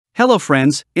Hello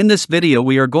friends, in this video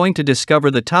we are going to discover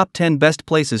the top 10 best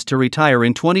places to retire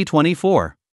in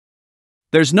 2024.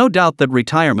 There's no doubt that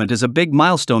retirement is a big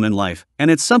milestone in life,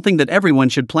 and it's something that everyone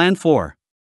should plan for.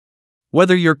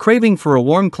 Whether you're craving for a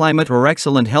warm climate or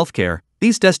excellent healthcare,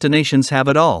 these destinations have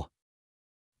it all.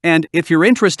 And if you're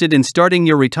interested in starting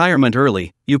your retirement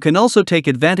early, you can also take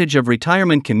advantage of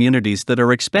retirement communities that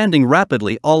are expanding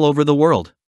rapidly all over the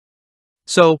world.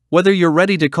 So, whether you're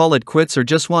ready to call it quits or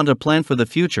just want a plan for the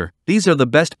future, these are the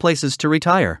best places to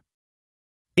retire.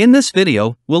 In this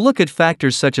video, we'll look at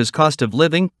factors such as cost of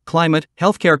living, climate,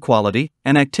 healthcare quality,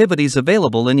 and activities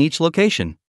available in each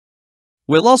location.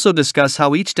 We'll also discuss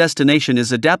how each destination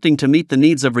is adapting to meet the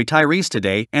needs of retirees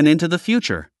today and into the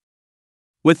future.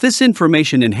 With this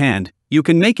information in hand, you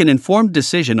can make an informed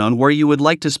decision on where you would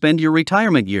like to spend your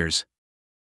retirement years.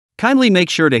 Kindly make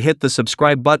sure to hit the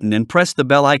subscribe button and press the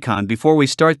bell icon before we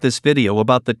start this video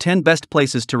about the 10 best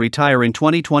places to retire in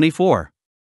 2024.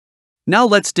 Now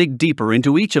let's dig deeper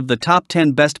into each of the top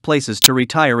 10 best places to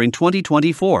retire in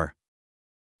 2024.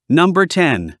 Number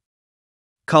 10.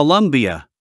 Colombia.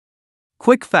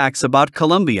 Quick facts about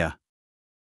Colombia.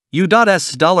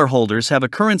 U.S. dollar holders have a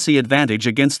currency advantage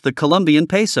against the Colombian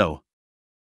peso.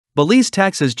 Belize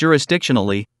taxes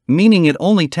jurisdictionally, meaning it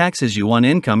only taxes you on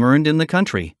income earned in the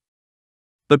country.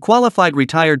 The Qualified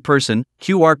Retired Person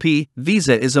 (QRP)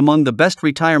 visa is among the best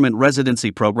retirement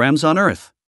residency programs on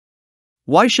earth.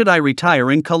 Why should I retire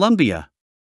in Colombia?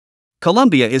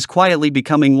 Colombia is quietly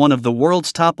becoming one of the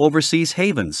world's top overseas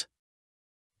havens.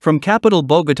 From capital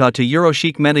Bogotá to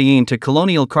Euro-chic Medellín to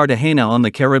colonial Cartagena on the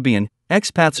Caribbean,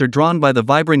 expats are drawn by the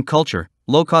vibrant culture,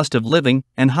 low cost of living,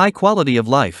 and high quality of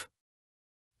life.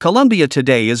 Colombia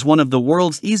today is one of the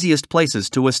world's easiest places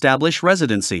to establish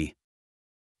residency.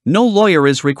 No lawyer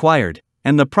is required,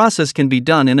 and the process can be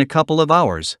done in a couple of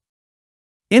hours.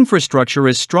 Infrastructure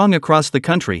is strong across the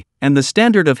country, and the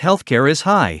standard of healthcare is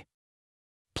high.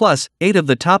 Plus, 8 of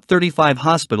the top 35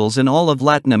 hospitals in all of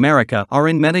Latin America are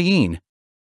in Medellín.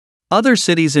 Other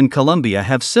cities in Colombia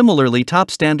have similarly top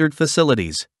standard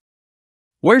facilities.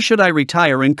 Where should I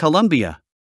retire in Colombia?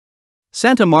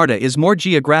 Santa Marta is more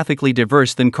geographically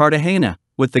diverse than Cartagena,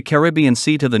 with the Caribbean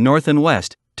Sea to the north and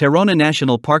west, Tayrona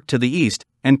National Park to the east,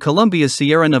 and Colombia's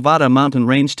Sierra Nevada mountain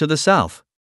range to the south.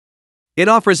 It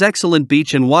offers excellent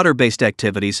beach and water-based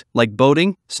activities like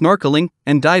boating, snorkeling,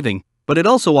 and diving, but it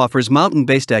also offers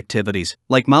mountain-based activities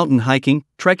like mountain hiking,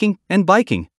 trekking, and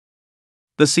biking.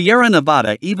 The Sierra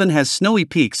Nevada even has snowy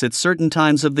peaks at certain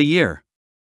times of the year.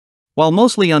 While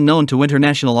mostly unknown to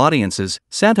international audiences,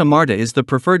 Santa Marta is the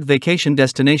preferred vacation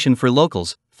destination for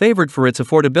locals, favored for its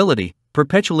affordability,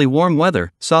 perpetually warm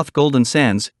weather, soft golden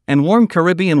sands, and warm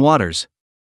Caribbean waters.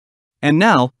 And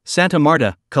now, Santa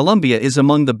Marta, Colombia is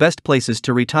among the best places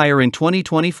to retire in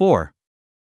 2024.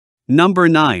 Number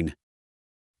 9.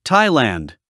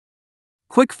 Thailand.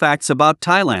 Quick facts about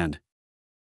Thailand.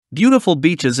 Beautiful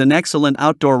beaches and excellent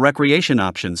outdoor recreation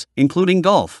options, including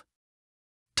golf.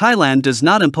 Thailand does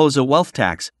not impose a wealth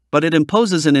tax, but it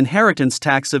imposes an inheritance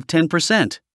tax of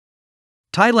 10%.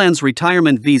 Thailand's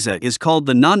retirement visa is called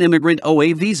the non-immigrant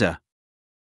OA visa.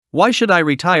 Why should I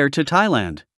retire to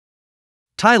Thailand?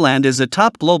 Thailand is a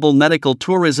top global medical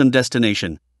tourism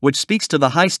destination, which speaks to the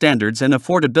high standards and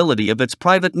affordability of its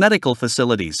private medical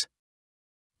facilities.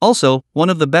 Also, one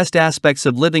of the best aspects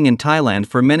of living in Thailand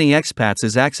for many expats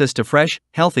is access to fresh,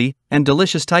 healthy, and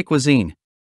delicious Thai cuisine.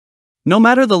 No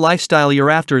matter the lifestyle you're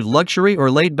after, luxury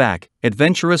or laid back,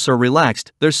 adventurous or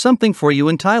relaxed, there's something for you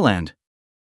in Thailand.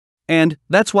 And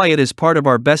that's why it is part of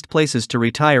our best places to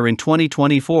retire in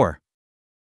 2024.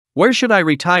 Where should I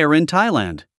retire in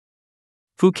Thailand?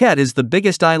 Phuket is the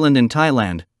biggest island in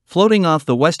Thailand, floating off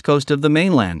the west coast of the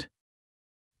mainland.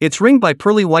 It's ringed by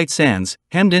pearly white sands,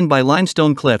 hemmed in by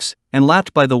limestone cliffs, and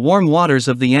lapped by the warm waters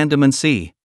of the Andaman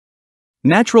Sea.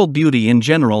 Natural beauty in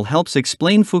general helps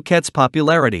explain Phuket's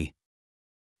popularity.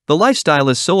 The lifestyle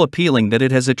is so appealing that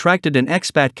it has attracted an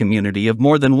expat community of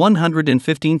more than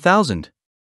 115,000.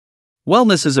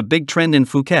 Wellness is a big trend in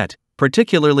Phuket,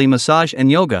 particularly massage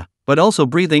and yoga, but also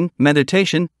breathing,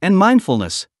 meditation, and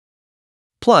mindfulness.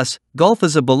 Plus, golf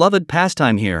is a beloved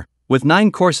pastime here, with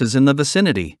 9 courses in the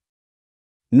vicinity.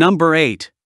 Number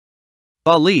 8.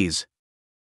 Belize.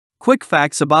 Quick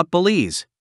facts about Belize.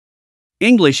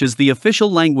 English is the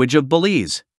official language of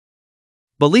Belize.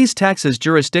 Belize taxes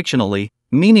jurisdictionally,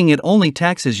 meaning it only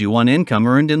taxes you on income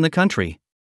earned in the country.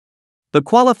 The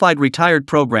Qualified Retired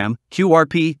Program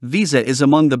 (QRP) visa is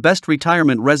among the best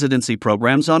retirement residency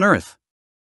programs on earth.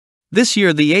 This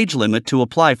year the age limit to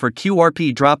apply for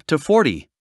QRP dropped to 40.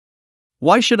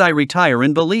 Why should I retire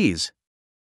in Belize?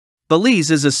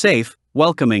 Belize is a safe,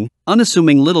 welcoming,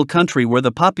 unassuming little country where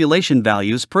the population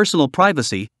values personal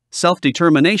privacy,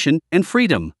 self-determination, and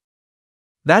freedom.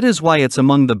 That is why it's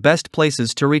among the best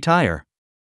places to retire.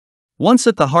 Once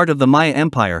at the heart of the Maya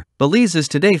Empire, Belize is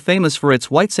today famous for its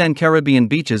white sand Caribbean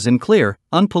beaches and clear,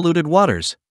 unpolluted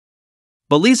waters.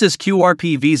 Belize's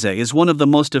QRP visa is one of the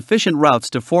most efficient routes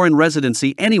to foreign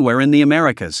residency anywhere in the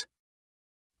Americas.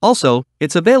 Also,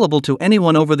 it's available to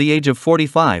anyone over the age of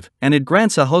 45, and it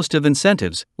grants a host of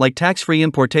incentives, like tax-free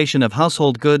importation of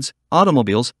household goods,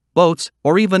 automobiles, boats,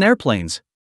 or even airplanes.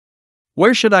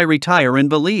 Where should I retire in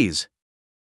Belize?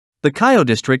 The Cayo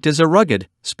district is a rugged,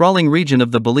 sprawling region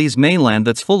of the Belize mainland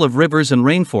that's full of rivers and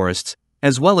rainforests,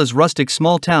 as well as rustic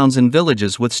small towns and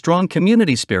villages with strong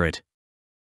community spirit.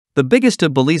 The biggest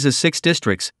of Belize's 6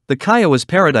 districts, the Cayo is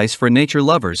paradise for nature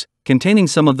lovers, containing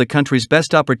some of the country's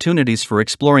best opportunities for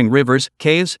exploring rivers,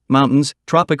 caves, mountains,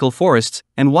 tropical forests,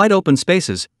 and wide open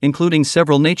spaces, including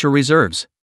several nature reserves.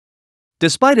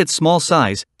 Despite its small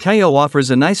size, Cayo offers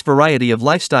a nice variety of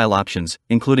lifestyle options,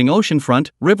 including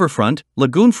oceanfront, riverfront,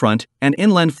 lagoonfront, and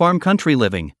inland farm country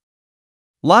living.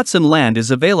 Lots and land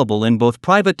is available in both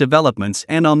private developments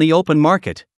and on the open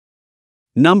market.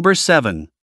 Number 7.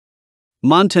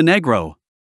 Montenegro.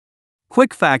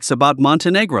 Quick facts about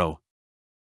Montenegro.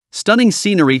 Stunning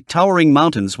scenery, towering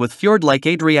mountains with fjord-like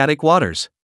Adriatic waters.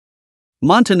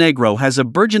 Montenegro has a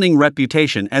burgeoning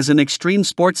reputation as an extreme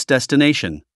sports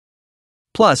destination.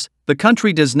 Plus, the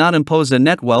country does not impose a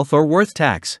net wealth or worth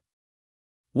tax.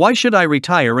 Why should I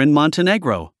retire in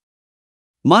Montenegro?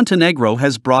 Montenegro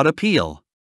has broad appeal.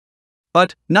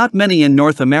 But, not many in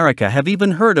North America have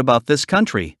even heard about this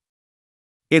country.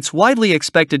 It's widely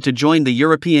expected to join the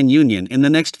European Union in the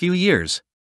next few years.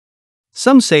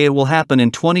 Some say it will happen in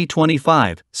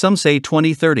 2025, some say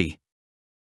 2030.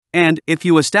 And, if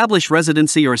you establish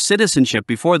residency or citizenship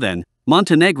before then,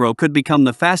 Montenegro could become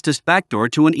the fastest backdoor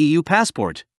to an EU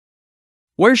passport.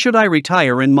 Where should I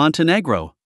retire in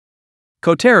Montenegro?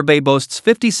 Kotor Bay boasts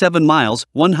 57 miles,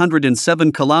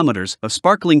 107 kilometers of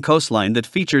sparkling coastline that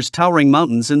features towering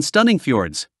mountains and stunning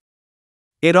fjords.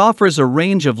 It offers a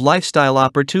range of lifestyle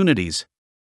opportunities.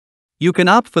 You can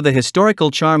opt for the historical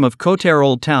charm of Kotor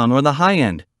Old Town or the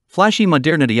high-end, flashy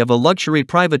modernity of a luxury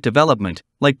private development,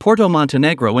 like Porto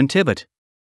Montenegro in Tibet.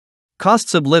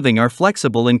 Costs of living are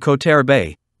flexible in Kotor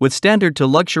Bay, with standard to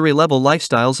luxury level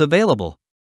lifestyles available.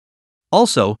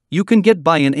 Also, you can get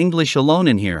by in English alone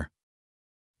in here.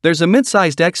 There's a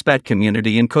mid-sized expat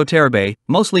community in Kotor Bay,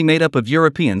 mostly made up of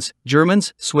Europeans,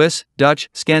 Germans, Swiss, Dutch,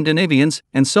 Scandinavians,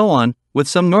 and so on, with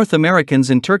some North Americans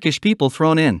and Turkish people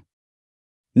thrown in.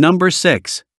 Number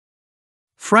 6.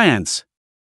 France.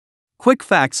 Quick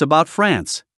facts about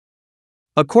France.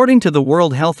 According to the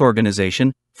World Health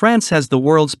Organization, France has the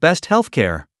world's best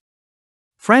healthcare.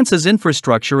 France's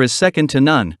infrastructure is second to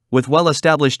none, with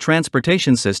well-established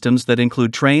transportation systems that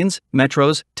include trains,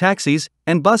 metros, taxis,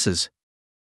 and buses.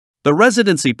 The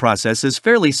residency process is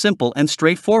fairly simple and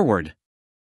straightforward.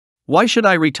 Why should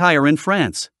I retire in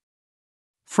France?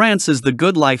 France is the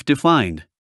good life defined.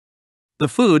 The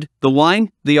food, the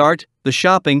wine, the art, the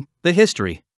shopping, the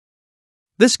history.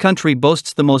 This country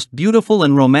boasts the most beautiful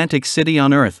and romantic city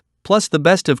on earth, plus the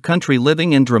best of country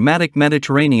living and dramatic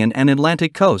Mediterranean and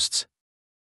Atlantic coasts.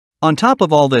 On top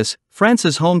of all this, France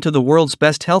is home to the world's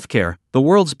best healthcare, the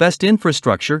world's best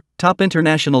infrastructure, top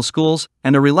international schools,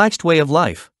 and a relaxed way of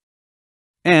life.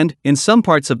 And, in some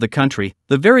parts of the country,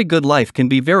 the very good life can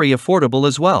be very affordable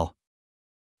as well.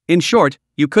 In short,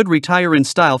 you could retire in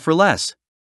style for less.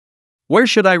 Where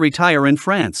should I retire in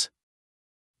France?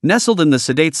 Nestled in the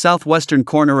sedate southwestern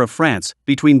corner of France,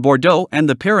 between Bordeaux and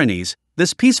the Pyrenees,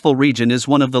 this peaceful region is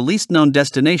one of the least-known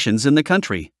destinations in the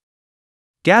country.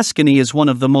 Gascony is one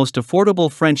of the most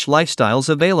affordable French lifestyles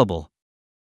available.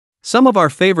 Some of our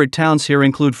favorite towns here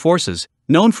include Forces,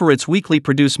 known for its weekly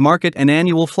produce market and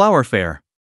annual flower fair.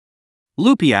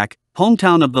 Lupiac,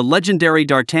 hometown of the legendary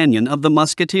D'Artagnan of the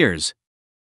Musketeers.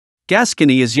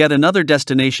 Gascony is yet another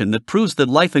destination that proves that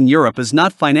life in Europe is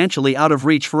not financially out of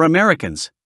reach for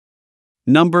Americans.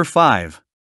 Number 5.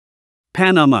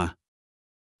 Panama.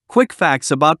 Quick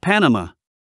facts about Panama.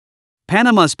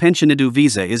 Panama's Pensionado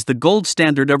visa is the gold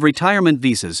standard of retirement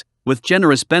visas, with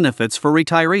generous benefits for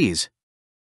retirees.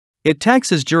 It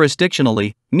taxes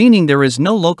jurisdictionally, meaning there is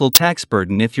no local tax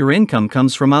burden if your income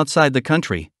comes from outside the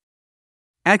country.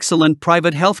 Excellent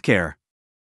private healthcare.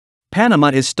 Panama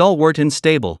is stalwart and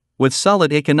stable, with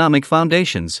solid economic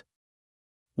foundations.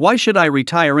 Why should I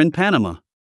retire in Panama?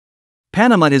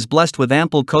 Panama is blessed with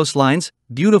ample coastlines,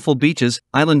 beautiful beaches,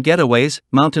 island getaways,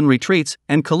 mountain retreats,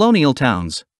 and colonial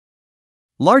towns.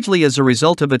 Largely as a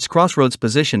result of its crossroads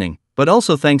positioning, but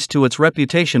also thanks to its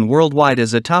reputation worldwide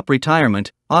as a top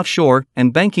retirement, offshore,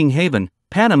 and banking haven,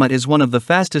 Panama is one of the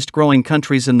fastest growing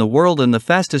countries in the world and the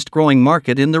fastest growing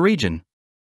market in the region.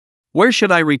 Where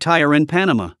should I retire in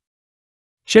Panama?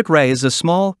 Chitre is a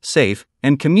small, safe,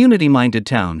 and community-minded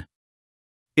town.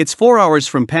 It's 4 hours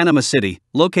from Panama City,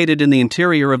 located in the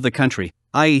interior of the country,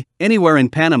 i.e., anywhere in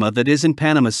Panama that isn't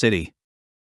Panama City.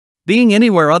 Being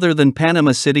anywhere other than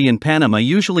Panama City in Panama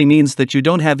usually means that you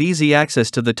don't have easy access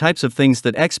to the types of things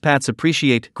that expats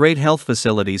appreciate: great health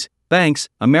facilities, banks,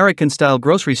 American-style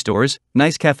grocery stores,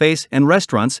 nice cafes and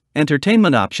restaurants,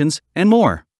 entertainment options, and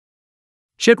more.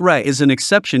 Chitre is an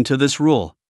exception to this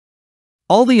rule.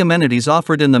 All the amenities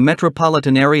offered in the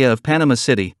metropolitan area of Panama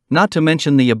City, not to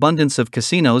mention the abundance of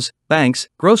casinos, banks,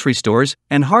 grocery stores,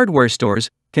 and hardware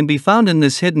stores, can be found in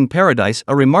this hidden paradise,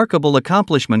 a remarkable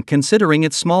accomplishment considering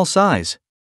its small size.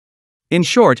 In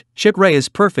short, Chitre is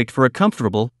perfect for a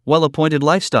comfortable, well-appointed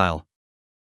lifestyle.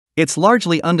 It's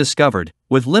largely undiscovered,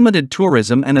 with limited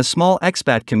tourism and a small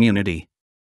expat community.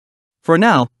 For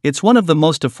now, it's one of the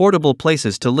most affordable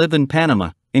places to live in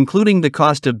Panama, including the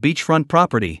cost of beachfront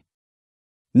property.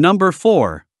 Number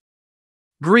 4.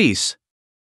 Greece.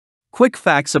 Quick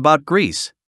facts about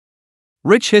Greece.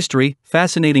 Rich history,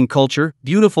 fascinating culture,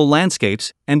 beautiful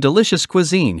landscapes, and delicious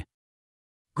cuisine.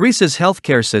 Greece's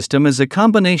healthcare system is a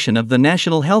combination of the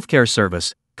National Healthcare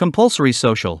Service, compulsory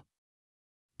social.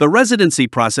 The residency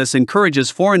process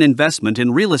encourages foreign investment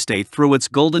in real estate through its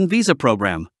Golden Visa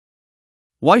program.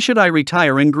 Why should I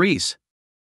retire in Greece?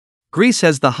 Greece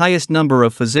has the highest number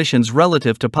of physicians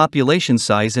relative to population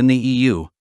size in the EU.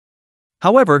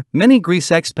 However, many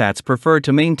Greece expats prefer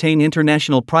to maintain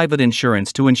international private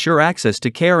insurance to ensure access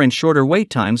to care and shorter wait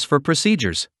times for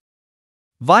procedures.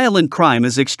 Violent crime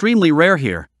is extremely rare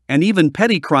here, and even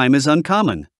petty crime is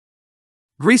uncommon.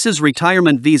 Greece's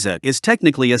retirement visa is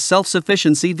technically a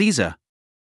self-sufficiency visa.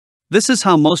 This is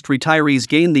how most retirees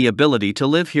gain the ability to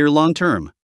live here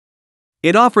long-term.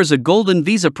 It offers a Golden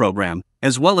Visa program,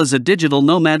 as well as a digital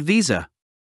nomad visa.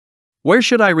 Where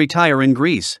should I retire in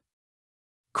Greece?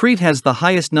 Crete has the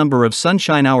highest number of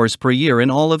sunshine hours per year in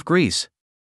all of Greece.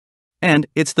 And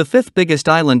it's the 5th biggest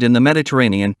island in the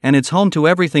Mediterranean, and it's home to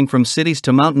everything from cities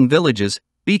to mountain villages,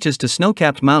 beaches to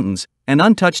snow-capped mountains, and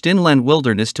untouched inland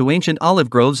wilderness to ancient olive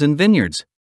groves and vineyards.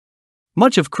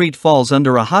 Much of Crete falls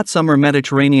under a hot summer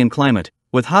Mediterranean climate,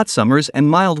 with hot summers and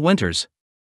mild winters.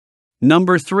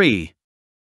 Number 3.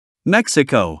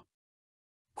 Mexico.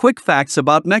 Quick facts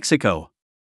about Mexico.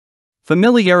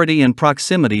 Familiarity and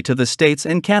proximity to the States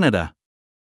and Canada.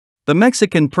 The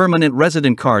Mexican Permanent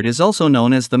Resident Card is also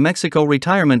known as the Mexico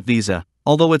Retirement Visa,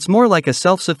 although it's more like a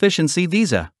self-sufficiency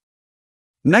visa.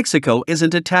 Mexico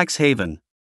isn't a tax haven.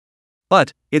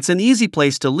 But it's an easy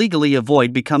place to legally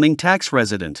avoid becoming tax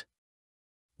resident.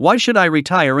 Why should I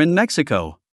retire in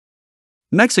Mexico?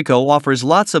 Mexico offers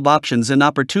lots of options and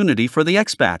opportunity for the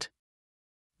expat.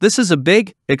 This is a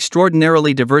big,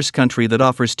 extraordinarily diverse country that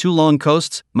offers 2 long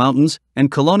coasts, mountains,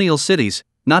 and colonial cities,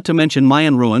 not to mention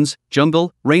Mayan ruins,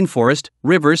 jungle, rainforest,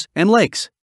 rivers, and lakes.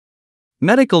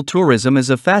 Medical tourism is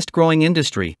a fast-growing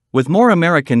industry, with more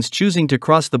Americans choosing to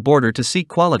cross the border to seek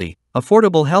quality,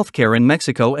 affordable healthcare in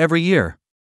Mexico every year.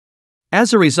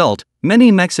 As a result,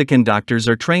 many Mexican doctors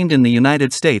are trained in the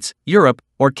United States, Europe,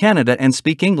 or Canada and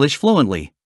speak English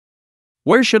fluently.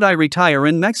 Where should I retire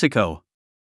in Mexico?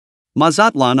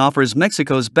 Mazatlan offers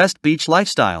Mexico's best beach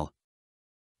lifestyle.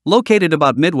 Located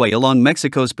about midway along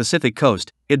Mexico's Pacific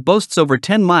coast, it boasts over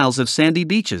 10 miles of sandy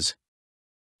beaches.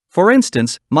 For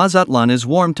instance, Mazatlan is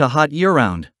warm to hot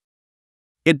year-round.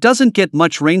 It doesn't get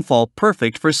much rainfall,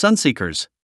 perfect for sunseekers.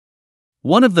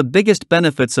 One of the biggest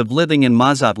benefits of living in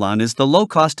Mazatlan is the low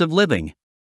cost of living.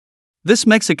 This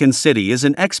Mexican city is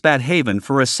an expat haven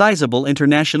for a sizable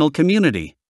international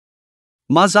community.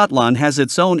 Mazatlan has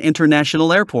its own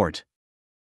international airport.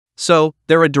 So,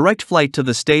 they're a direct flight to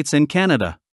the States and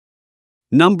Canada.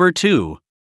 Number 2.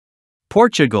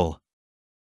 Portugal.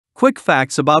 Quick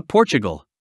facts about Portugal.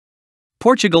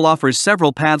 Portugal offers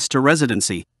several paths to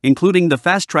residency, including the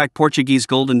fast-track Portuguese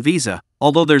Golden Visa,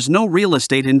 although there's no real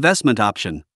estate investment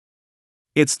option.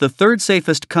 It's the 3rd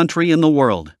safest country in the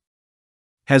world.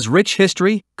 Has rich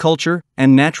history, culture,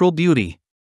 and natural beauty.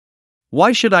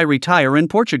 Why should I retire in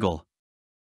Portugal?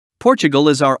 Portugal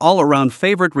is our all-around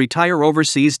favorite retire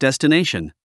overseas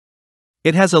destination.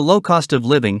 It has a low cost of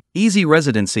living, easy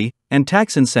residency, and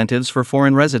tax incentives for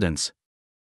foreign residents.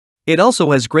 It also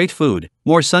has great food,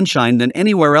 more sunshine than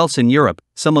anywhere else in Europe,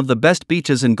 some of the best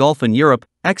beaches and golf in Europe,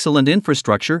 excellent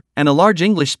infrastructure, and a large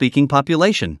English-speaking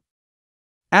population.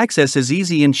 Access is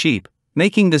easy and cheap,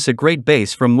 making this a great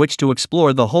base from which to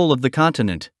explore the whole of the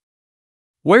continent.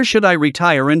 Where should I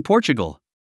retire in Portugal?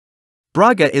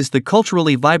 Braga is the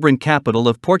culturally vibrant capital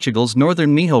of Portugal's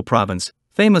northern Minho province,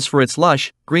 famous for its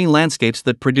lush, green landscapes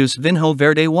that produce Vinho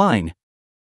Verde wine.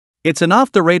 It's an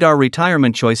off-the-radar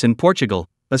retirement choice in Portugal,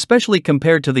 especially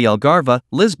compared to the Algarve,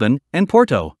 Lisbon, and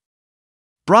Porto.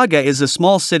 Braga is a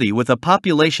small city with a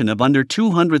population of under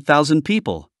 200,000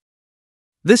 people.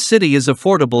 This city is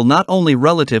affordable not only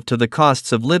relative to the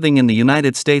costs of living in the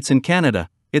United States and Canada,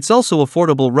 it's also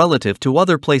affordable relative to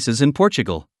other places in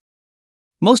Portugal.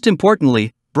 Most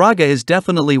importantly, Braga is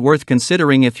definitely worth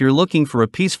considering if you're looking for a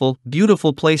peaceful,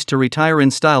 beautiful place to retire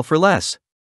in style for less.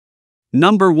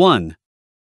 Number 1.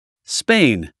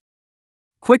 Spain.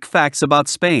 Quick facts about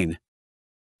Spain.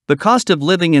 The cost of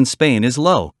living in Spain is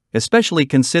low, especially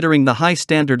considering the high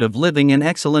standard of living and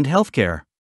excellent healthcare.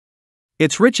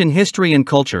 It's rich in history and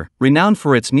culture, renowned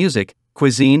for its music,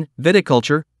 cuisine,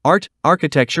 viticulture, art,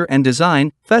 architecture and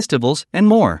design, festivals, and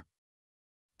more.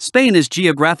 Spain is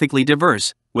geographically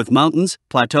diverse, with mountains,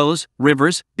 plateaus,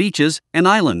 rivers, beaches, and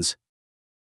islands.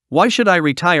 Why should I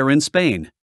retire in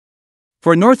Spain?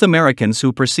 For North Americans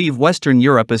who perceive Western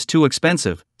Europe as too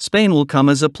expensive, Spain will come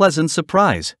as a pleasant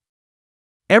surprise.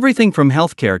 Everything from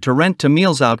healthcare to rent to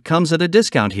meals out comes at a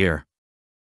discount here.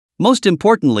 Most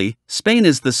importantly, Spain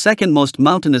is the second most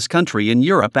mountainous country in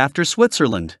Europe after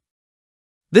Switzerland.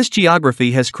 This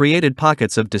geography has created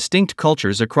pockets of distinct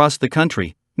cultures across the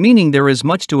country, meaning there is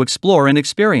much to explore and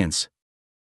experience.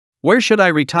 Where should I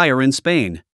retire in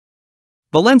Spain?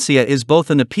 Valencia is both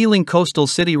an appealing coastal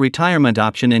city retirement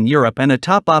option in Europe and a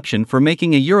top option for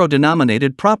making a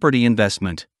euro-denominated property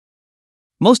investment.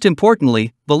 Most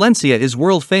importantly, Valencia is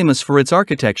world famous for its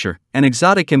architecture and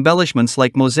exotic embellishments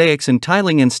like mosaics and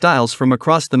tiling in styles from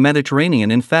across the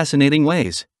Mediterranean in fascinating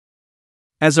ways.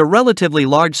 As a relatively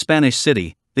large Spanish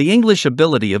city, the English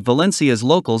ability of Valencia's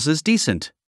locals is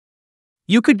decent.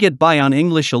 You could get by on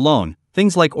English alone,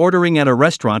 things like ordering at a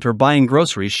restaurant or buying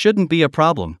groceries shouldn't be a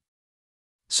problem.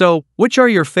 So, which are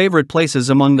your favorite places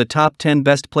among the top 10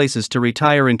 best places to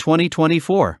retire in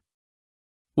 2024?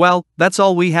 Well, that's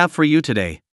all we have for you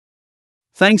today.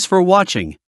 Thanks for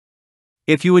watching.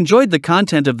 If you enjoyed the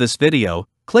content of this video,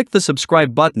 click the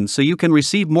subscribe button so you can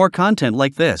receive more content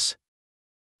like this.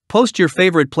 Post your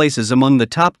favorite places among the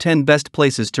top 10 best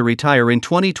places to retire in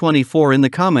 2024 in the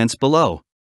comments below.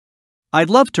 I'd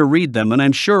love to read them and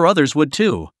I'm sure others would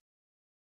too.